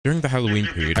During the Halloween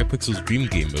period, Hypixel's dream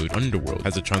game mode, Underworld,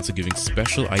 has a chance of giving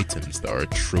special items that are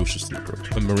atrociously broken.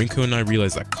 When Marinko and I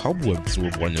realized that Cobwebs were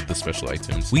one of the special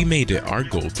items, we made it our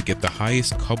goal to get the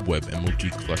highest Cobweb MLG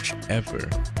clutch ever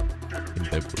in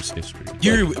Bedwars history.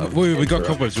 Wait, we got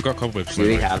Cobwebs, we got Cobwebs. Do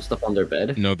they have stuff on their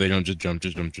bed? No, they don't. Just jump.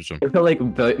 I feel like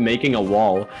making a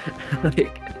wall.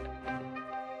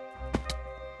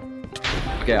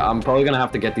 Okay, I'm probably gonna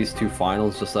have to get these 2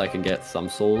 finals just so I can get some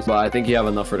souls. But I think you have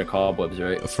enough for the Cobwebs,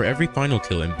 right? For every final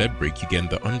kill and bed break you get in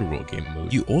the Underworld game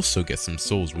mode, you also get some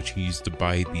souls which you use to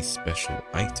buy these special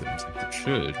items. Like it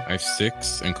should. I have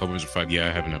 6 and Cobwebs are 5. Yeah,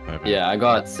 I have enough. Yeah, I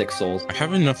got 6 souls. I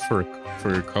have enough for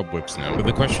Cobwebs now. But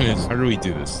the question is, how do we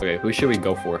do this? Okay, who should we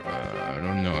go for? I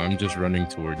don't know. I'm just running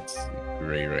towards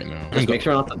Gray right now. Just make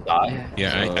sure not to die.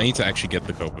 Yeah, so... I need to actually get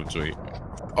the Cobwebs. Wait.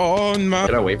 Oh, man.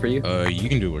 Should I wait for you? You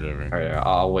can do whatever. Alright,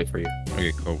 I'll wait for you.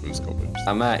 Okay, Cobwebs.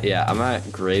 I'm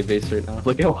at gray base right now.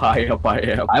 Look how high up I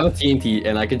am. I have a TNT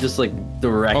and I can just like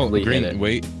directly green, hit it.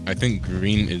 Wait, I think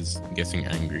green is getting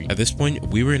angry. At this point,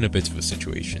 we were in a bit of a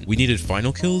situation. We needed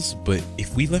final kills, but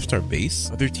if we left our base,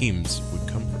 other teams would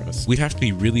come for us. We'd have to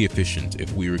be really efficient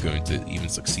if we were going to even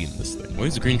succeed in this thing. What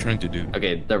is green trying to do?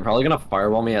 Okay, they're probably gonna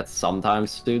firewall me at some time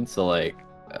soon, so like...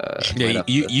 yeah,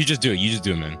 you just do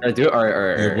it, man. I do it?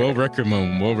 Alright. World record,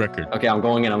 man. World record. Okay, I'm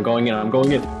going in.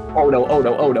 Oh no.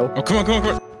 Oh, come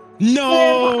on.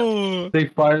 No! They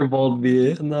fireballed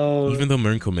me. No. Even though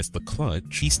Marinko missed the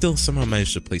clutch, he still somehow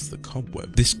managed to place the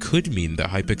Cobweb. This could mean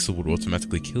that Hypixel would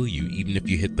automatically kill you even if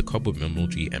you hit the Cobweb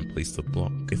emoji and place the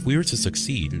block. If we were to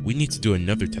succeed, we need to do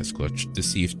another test clutch to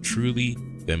see if truly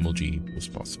the MLG was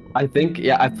possible. I think,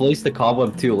 yeah, I placed the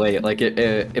Cobweb too late. Like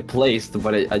it placed,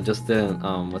 but I just didn't,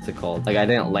 what's it called? Like I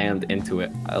didn't land into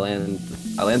it. I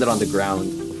landed on the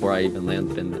ground before I even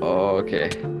landed in it. Oh,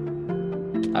 okay.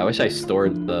 I wish I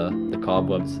stored the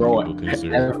Cobwebs. Bro,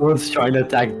 everyone's trying to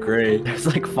attack Gray. There's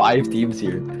like 5 teams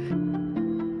here.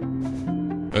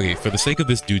 Okay, for the sake of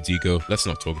this dude's ego, let's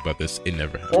not talk about this. It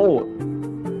never happened. Oh!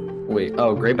 Wait,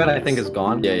 oh, Gray Bed I think is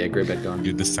gone. Yeah, Gray Bed gone.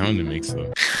 Dude, the sound it makes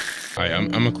though. Alright,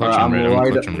 I'm a clutch on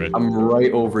red. I'm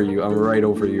right over you. I'm right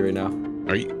over you right now.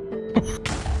 Are you?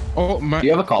 Oh my! Do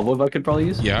you have a Cobweb I could probably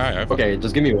use? Yeah, I have. Okay,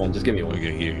 just give me one.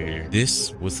 Okay, here.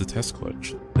 This was the test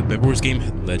clutch. The Bedwars game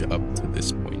had led up to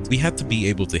this point. We had to be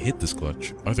able to hit this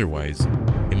clutch. Otherwise,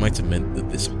 it might have meant that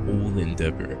this whole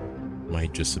endeavor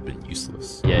might just have been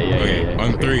useless. Yeah. Okay,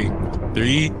 on 3,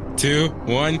 2,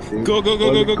 1, go!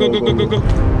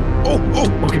 Oh!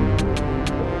 Okay.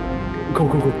 Go.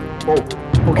 Oh,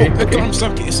 okay. Oh, I'm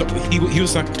stuck. He was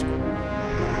stuck.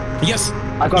 Yes!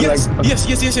 I got it.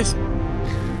 Yes!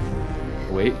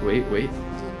 Wait.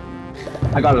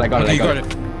 I got it. Okay, you got it.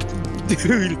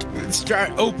 Dude,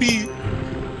 strat OP.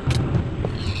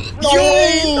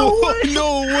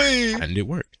 No way! And it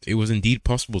worked. It was indeed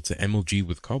possible to MLG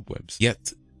with Cobwebs.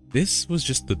 Yet, this was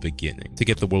just the beginning. To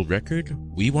get the world record,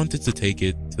 we wanted to take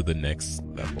it to the next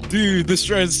level. Dude, the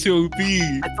strat is too OP.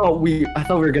 I thought we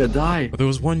were gonna die. But there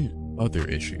was one other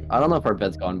issue. I don't know if our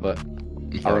bed's gone, but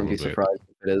I wouldn't be surprised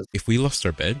if it is. If we lost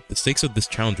our bed, the stakes of this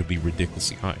challenge would be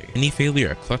ridiculously high. Any failure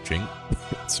at clutching,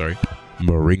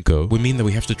 Marinko, would mean that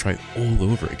we have to try all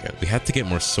over again. We had to get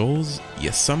more souls,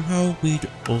 yet somehow we'd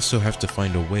also have to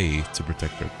find a way to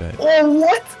protect our bed. Oh,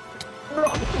 what?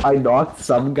 I knocked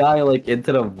some guy like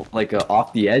into the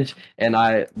off the edge, and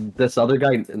this other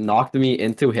guy knocked me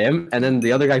into him, and then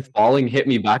the other guy falling hit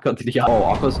me back onto the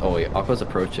Aqua's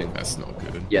approaching. That's not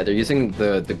good. Yeah, they're using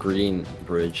the green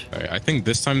bridge. Right, I think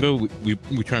this time though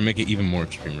we try and make it even more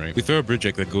extreme, right? We throw a bridge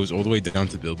that goes all the way down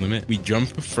to build limit. We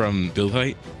jump from build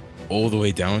height all the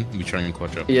way down. We try and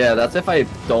clutch up. Yeah, that's if I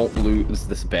don't lose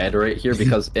this bed right here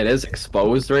because it is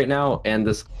exposed right now, and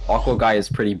this Aqua guy is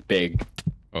pretty big.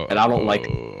 And I don't like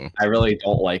him. I really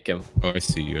don't like him. Oh, I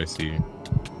see you.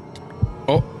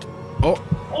 Oh!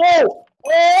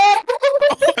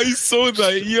 I saw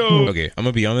that, yo! Okay, I'm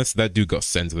gonna be honest, that dude got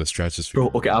sent to the stratosphere.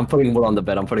 Bro, okay, I'm putting wood on the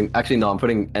bed. I'm putting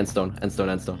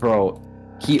endstone. Bro,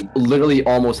 he literally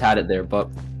almost had it there, but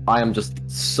I am just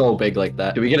so big like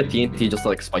that. Do we get a TNT just to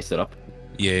like spice it up?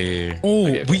 Yeah. Oh,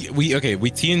 okay.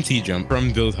 We TNT jump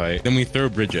from build height, then we throw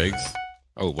bridge eggs.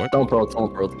 Oh, what? Don't pro.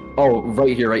 Oh,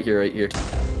 right here.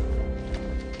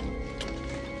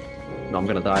 No, I'm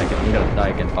gonna die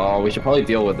again. Oh, we should probably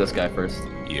deal with this guy first.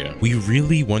 Yeah. We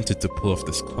really wanted to pull off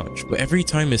this clutch, but every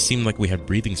time it seemed like we had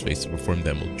breathing space to perform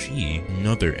the MLG,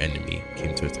 another enemy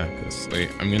came to attack us. Wait,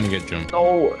 I'm gonna get jumped.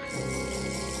 No!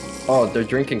 Oh, they're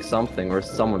drinking something, or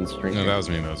someone's drinking. No, that was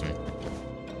me.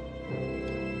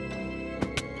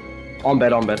 On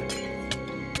bed.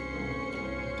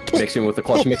 MixTwoons with the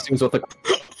clutch.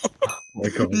 my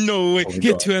god. No way. Oh my He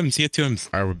had God. 2 M's. He had 2 M's.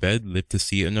 Our bed lived to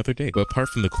see another day. But apart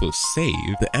from the close save,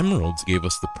 the emeralds gave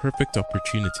us the perfect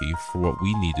opportunity for what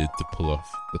we needed to pull off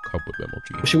the cobweb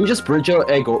MLG. Should we just bridge out?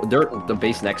 Hey, go. They're the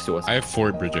base next to us. I have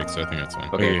 4 bridge eggs, so I think that's fine.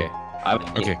 Okay. I have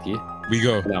Okay. TNT. We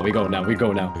go. Now we go. Now. Okay.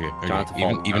 Try not to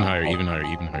Even, fall. even higher. Even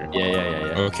higher.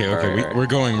 Yeah. Okay. Alright. We're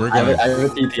going. I have a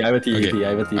TNT. I have a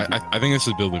TNT. I think this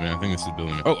is building, man. I think this is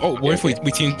building. Oh, what if we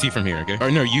TNT from here, okay?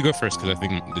 Or no, you go first, because I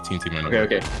think the TNT might not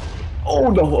work. Okay.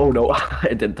 Oh no. I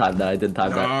didn't time that.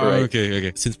 Right.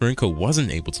 Okay. Since Marinko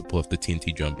wasn't able to pull off the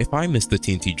TNT jump, if I missed the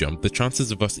TNT jump, the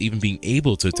chances of us even being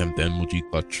able to attempt the MLG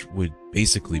clutch would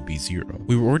basically be 0.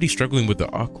 We were already struggling with the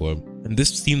aqua, and this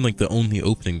seemed like the only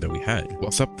opening that we had.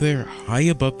 Whilst up there, high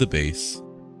above the base,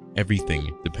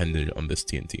 everything depended on this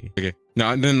TNT. Okay.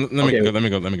 No, then let me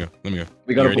go.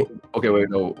 We gotta. ready? Okay, wait,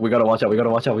 no. We gotta watch out.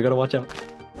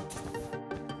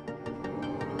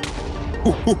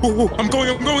 Ooh, I'm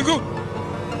going.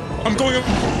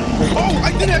 Oh,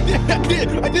 I did it.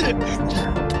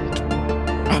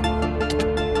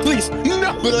 Please,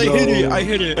 no, I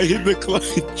hit it. I hit the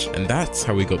clutch. And that's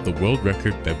how we got the world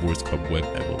record Bedwars Cobweb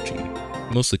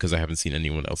MLG. Mostly because I haven't seen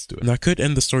anyone else do it. And I could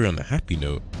end the story on a happy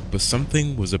note, but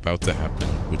something was about to happen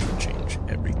which would change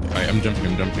everything. I'm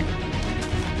jumping.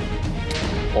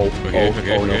 Oh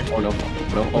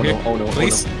no.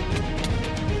 Please.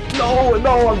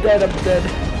 No, I'm dead.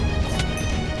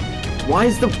 Why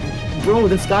is the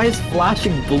the sky is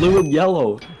flashing blue and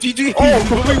yellow? GG. Oh,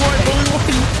 But we won.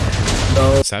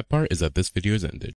 no. The sad part is that this video is ended.